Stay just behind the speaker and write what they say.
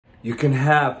You can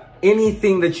have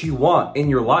anything that you want in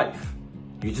your life.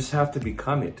 You just have to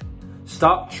become it.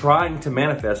 Stop trying to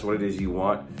manifest what it is you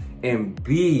want and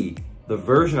be the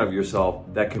version of yourself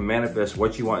that can manifest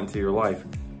what you want into your life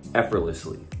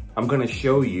effortlessly. I'm gonna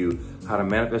show you how to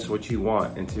manifest what you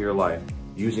want into your life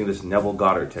using this Neville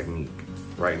Goddard technique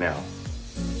right now.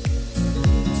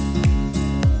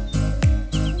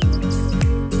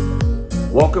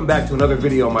 Welcome back to another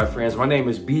video, my friends. My name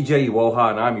is BJ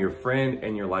Iwoha and I'm your friend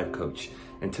and your life coach.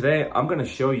 And today I'm gonna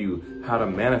show you how to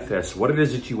manifest what it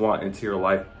is that you want into your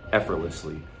life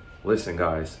effortlessly. Listen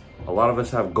guys, a lot of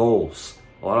us have goals.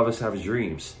 A lot of us have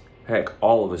dreams. Heck,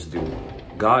 all of us do.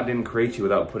 God didn't create you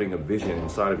without putting a vision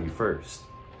inside of you first.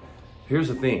 Here's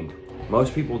the thing,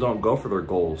 most people don't go for their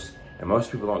goals and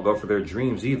most people don't go for their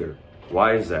dreams either.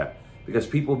 Why is that? Because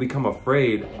people become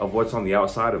afraid of what's on the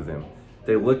outside of them.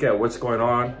 They look at what's going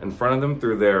on in front of them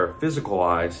through their physical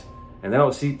eyes and they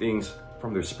don't see things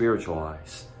from their spiritual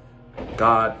eyes.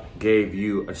 God gave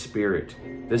you a spirit.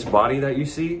 This body that you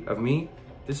see of me,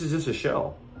 this is just a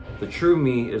shell. The true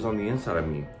me is on the inside of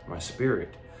me, my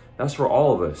spirit. That's for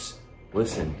all of us.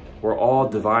 Listen, we're all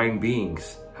divine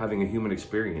beings having a human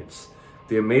experience.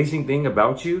 The amazing thing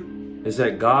about you is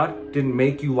that God didn't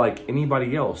make you like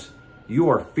anybody else. You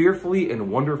are fearfully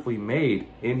and wonderfully made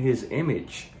in His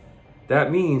image. That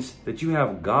means that you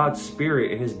have God's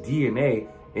spirit and His DNA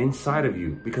inside of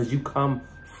you because you come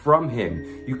from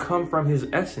Him. You come from His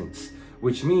essence,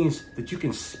 which means that you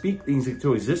can speak things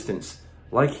into existence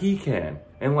like He can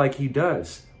and like He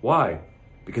does. Why?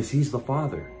 Because He's the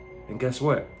Father. And guess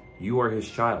what? You are His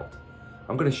child.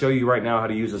 I'm going to show you right now how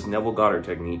to use this Neville Goddard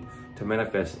technique to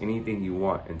manifest anything you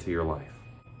want into your life.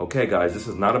 Okay guys, this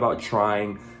is not about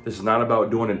trying. This is not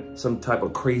about doing some type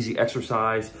of crazy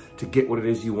exercise to get what it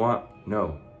is you want.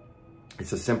 No,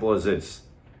 it's as simple as this.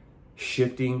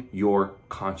 Shifting your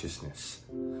consciousness.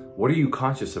 What are you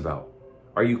conscious about?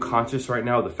 Are you conscious right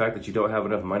now of the fact that you don't have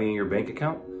enough money in your bank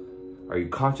account? Are you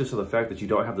conscious of the fact that you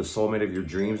don't have the soulmate of your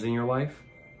dreams in your life?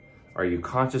 Are you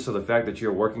conscious of the fact that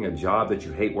you're working a job that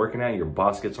you hate working at and your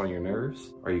boss gets on your nerves?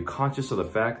 Are you conscious of the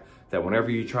fact that whenever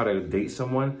you try to date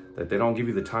someone, that they don't give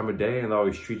you the time of day and they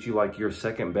always treat you like you're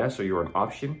second best or you're an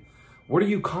option? What are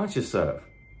you conscious of?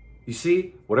 You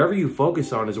see, whatever you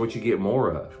focus on is what you get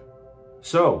more of.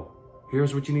 So,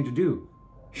 here's what you need to do.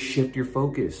 Shift your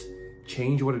focus.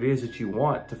 Change what it is that you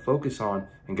want to focus on.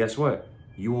 And guess what?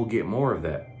 You will get more of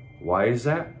that. Why is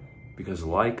that? Because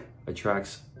like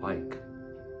attracts like.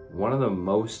 One of the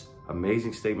most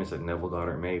amazing statements that Neville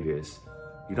Goddard made is,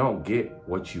 you don't get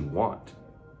what you want.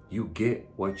 You get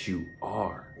what you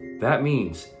are. That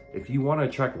means if you want to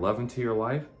attract love into your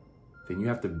life, then you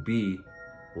have to be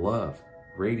love.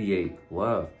 Radiate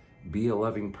love. Be a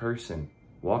loving person.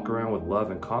 Walk around with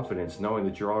love and confidence, knowing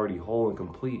that you're already whole and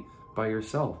complete by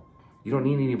yourself. You don't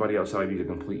need anybody outside of you to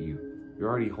complete you. You're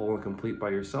already whole and complete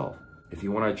by yourself. If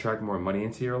you want to attract more money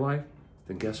into your life,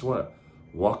 then guess what?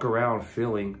 Walk around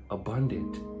feeling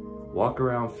abundant. Walk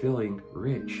around feeling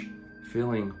rich,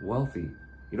 feeling wealthy.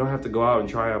 You don't have to go out and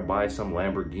try to buy some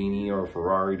Lamborghini or a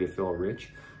Ferrari to feel rich.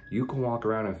 You can walk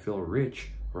around and feel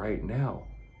rich right now.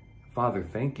 Father,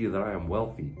 thank you that I am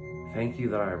wealthy. Thank you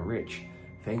that I am rich.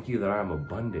 Thank you that I am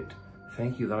abundant.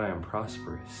 Thank you that I am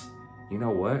prosperous. You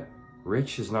know what?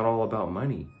 Rich is not all about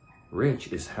money.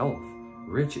 Rich is health.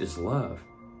 Rich is love.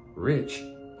 Rich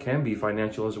can be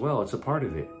financial as well. It's a part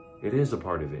of it. It is a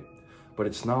part of it. But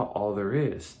it's not all there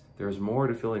is. There's more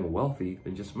to feeling wealthy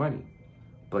than just money.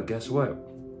 But guess what?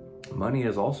 Money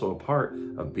is also a part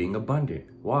of being abundant.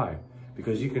 Why?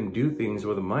 Because you can do things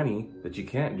with the money that you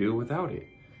can't do without it.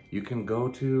 You can go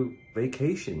to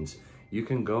vacations. You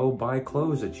can go buy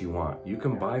clothes that you want. You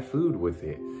can buy food with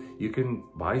it. You can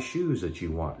buy shoes that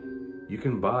you want. You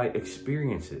can buy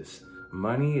experiences.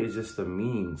 Money is just a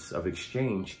means of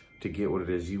exchange to get what it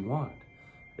is you want.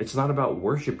 It's not about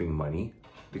worshiping money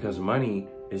because money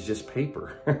is just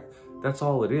paper. That's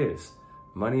all it is.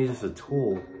 Money is just a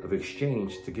tool of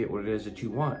exchange to get what it is that you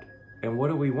want. And what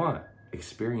do we want?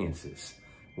 Experiences.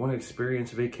 We want to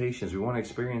experience vacations. We want to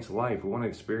experience life. We want to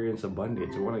experience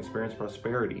abundance. We want to experience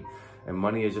prosperity. And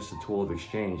money is just a tool of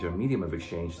exchange, a medium of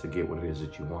exchange to get what it is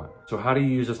that you want. So how do you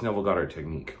use this Neville Goddard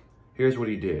technique? Here's what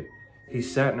he did. He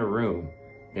sat in a room,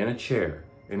 in a chair,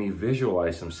 and he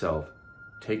visualized himself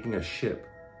taking a ship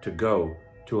to go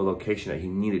to a location that he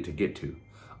needed to get to.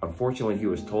 Unfortunately, he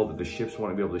was told that the ships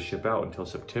wouldn't be able to ship out until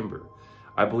September.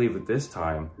 I believe at this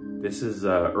time, this is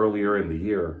earlier in the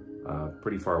year,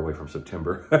 pretty far away from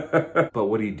September. But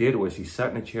what he did was he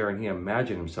sat in a chair and he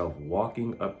imagined himself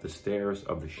walking up the stairs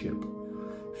of the ship,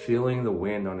 feeling the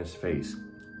wind on his face,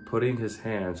 putting his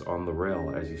hands on the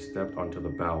rail as he stepped onto the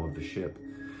bow of the ship.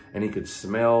 and he could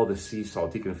smell the sea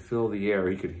salt. He could feel the air.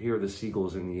 He could hear the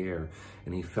seagulls in the air,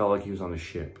 and he felt like he was on the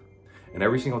ship. And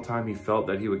every single time he felt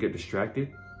that he would get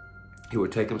distracted, he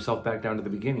would take himself back down to the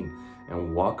beginning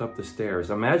and walk up the stairs,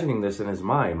 imagining this in his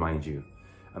mind, mind you.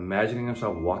 Imagining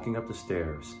himself walking up the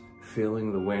stairs,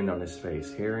 feeling the wind on his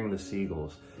face, hearing the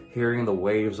seagulls, hearing the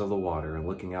waves of the water, and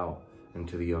looking out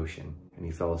into the ocean. And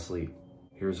he fell asleep.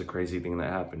 Here's the crazy thing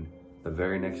that happened. The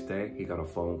very next day, he got a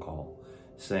phone call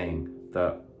saying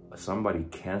that somebody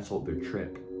canceled their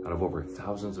trip out of over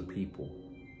thousands of people.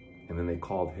 And then they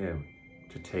called him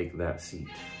to take that seat.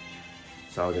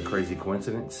 Sound like a crazy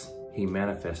coincidence? He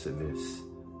manifested this.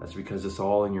 That's because it's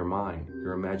all in your mind.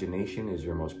 Your imagination is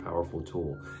your most powerful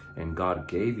tool. And God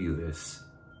gave you this.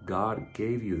 God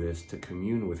gave you this to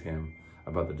commune with him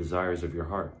about the desires of your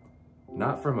heart.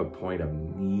 Not from a point of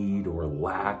need or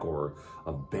lack or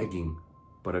of begging,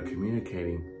 but of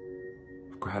communicating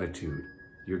gratitude.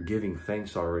 You're giving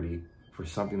thanks already for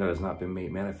something that has not been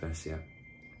made manifest yet.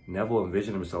 Neville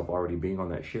envisioned himself already being on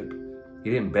that ship.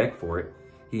 He didn't beg for it.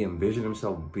 He envisioned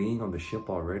himself being on the ship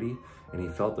already, and he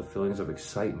felt the feelings of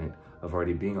excitement of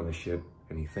already being on the ship,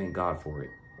 and he thanked God for it.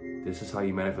 This is how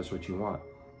you manifest what you want.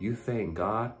 You thank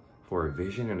God for a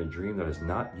vision and a dream that has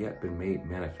not yet been made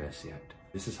manifest yet.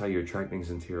 This is how you attract things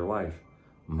into your life.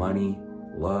 Money,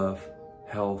 love,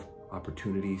 health,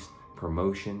 opportunities,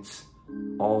 promotions,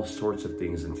 all sorts of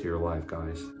things into your life,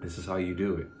 guys. This is how you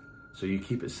do it. So you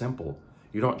keep it simple.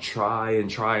 You don't try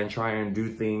and do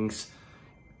things.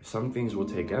 Some things will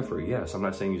take effort, yes. I'm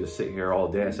not saying you just sit here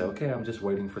all day and say, okay, I'm just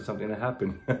waiting for something to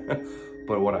happen.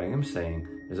 But what I am saying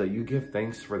is that you give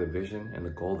thanks for the vision and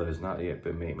the goal that has not yet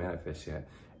been made manifest yet.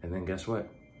 And then guess what?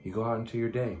 You go out into your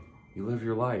day, you live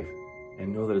your life,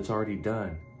 and know that it's already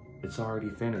done. It's already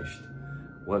finished.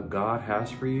 What God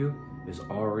has for you is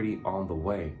already on the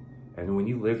way. And when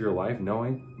you live your life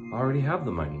knowing, I already have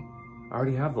the money, I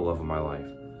already have the love of my life,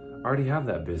 I already have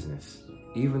that business.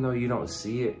 Even though you don't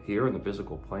see it here in the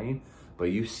physical plane, but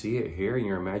you see it here in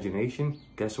your imagination,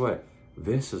 guess what?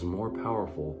 This is more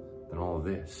powerful than all of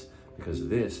this, because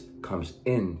this comes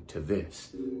into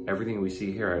this. Everything we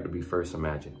see here had to be first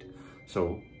imagined.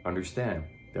 So understand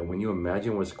that when you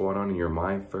imagine what's going on in your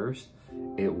mind first,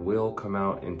 it will come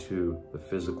out into the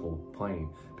physical plane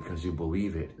because you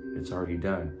believe it. It's already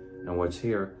done. And what's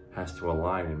here has to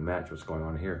align and match what's going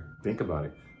on here. Think about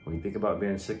it. When you think about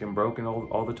being sick and broken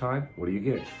all the time, what do you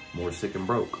get? More sick and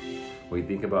broke. When you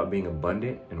think about being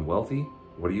abundant and wealthy,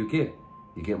 what do you get?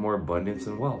 You get more abundance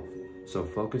and wealth. So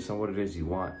focus on what it is you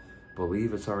want.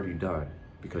 Believe it's already done,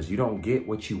 because you don't get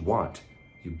what you want.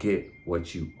 You get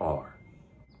what you are.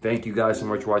 Thank you guys so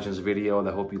much for watching this video, and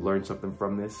I hope you learned something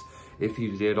from this. If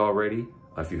you did already,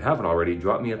 if you haven't already,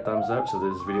 drop me a thumbs up so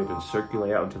that this video can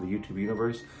circulate out into the YouTube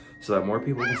universe so that more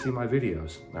people can see my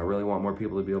videos. I really want more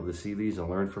people to be able to see these and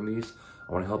learn from these.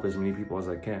 I want to help as many people as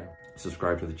I can.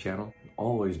 Subscribe to the channel.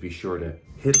 Always be sure to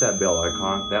hit that bell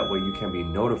icon. That way you can be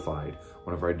notified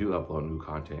whenever I do upload new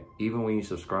content. Even when you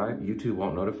subscribe, YouTube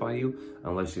won't notify you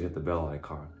unless you hit the bell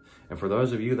icon. And for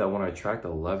those of you that want to attract a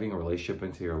loving relationship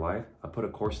into your life, I put a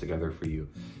course together for you.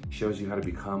 It shows you how to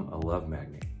become a love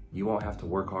magnet. You won't have to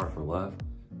work hard for love.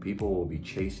 People will be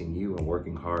chasing you and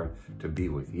working hard to be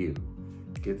with you.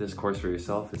 Get this course for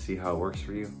yourself and see how it works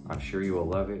for you. I'm sure you will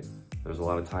love it. There's a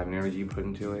lot of time and energy you put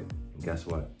into it. And guess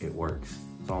what? It works.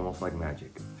 It's almost like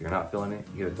magic. If you're not feeling it,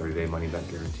 you get a 30-day money-back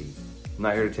guarantee. I'm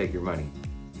not here to take your money.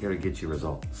 I'm here to get you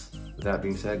results. With that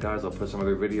being said, guys, I'll put some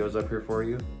other videos up here for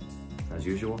you. As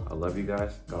usual, I love you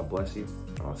guys. God bless you.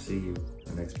 And I'll see you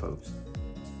in the next post.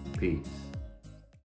 Peace.